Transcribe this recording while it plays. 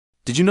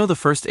Did you know the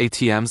first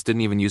ATMs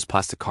didn't even use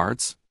plastic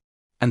cards?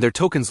 And their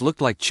tokens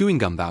looked like chewing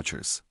gum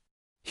vouchers.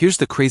 Here's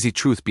the crazy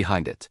truth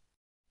behind it.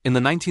 In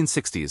the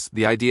 1960s,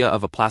 the idea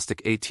of a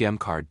plastic ATM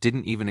card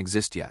didn't even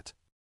exist yet.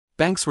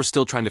 Banks were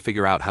still trying to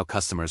figure out how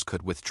customers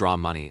could withdraw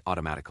money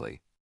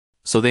automatically.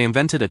 So they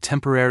invented a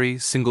temporary,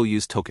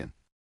 single-use token.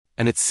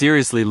 And it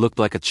seriously looked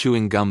like a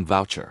chewing gum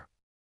voucher.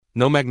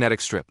 No magnetic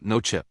strip, no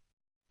chip.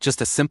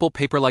 Just a simple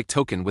paper-like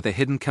token with a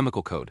hidden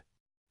chemical code.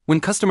 When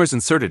customers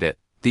inserted it,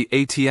 the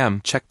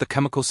ATM checked the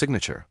chemical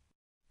signature.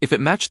 If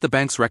it matched the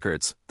bank's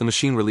records, the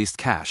machine released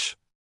cash.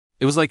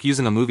 It was like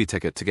using a movie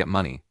ticket to get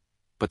money.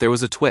 But there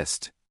was a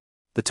twist.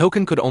 The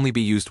token could only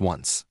be used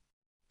once.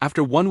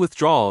 After one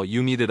withdrawal,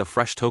 you needed a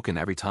fresh token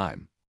every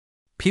time.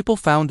 People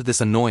found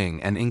this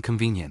annoying and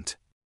inconvenient.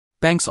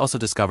 Banks also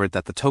discovered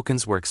that the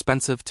tokens were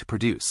expensive to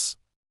produce.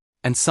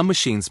 And some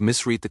machines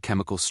misread the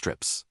chemical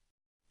strips.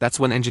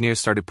 That's when engineers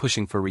started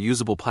pushing for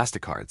reusable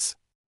plastic cards.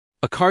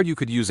 A card you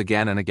could use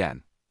again and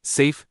again.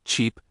 Safe,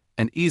 cheap,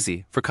 and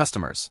easy for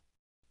customers.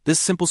 This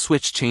simple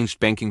switch changed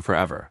banking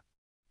forever.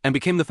 And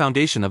became the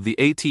foundation of the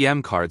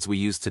ATM cards we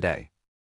use today.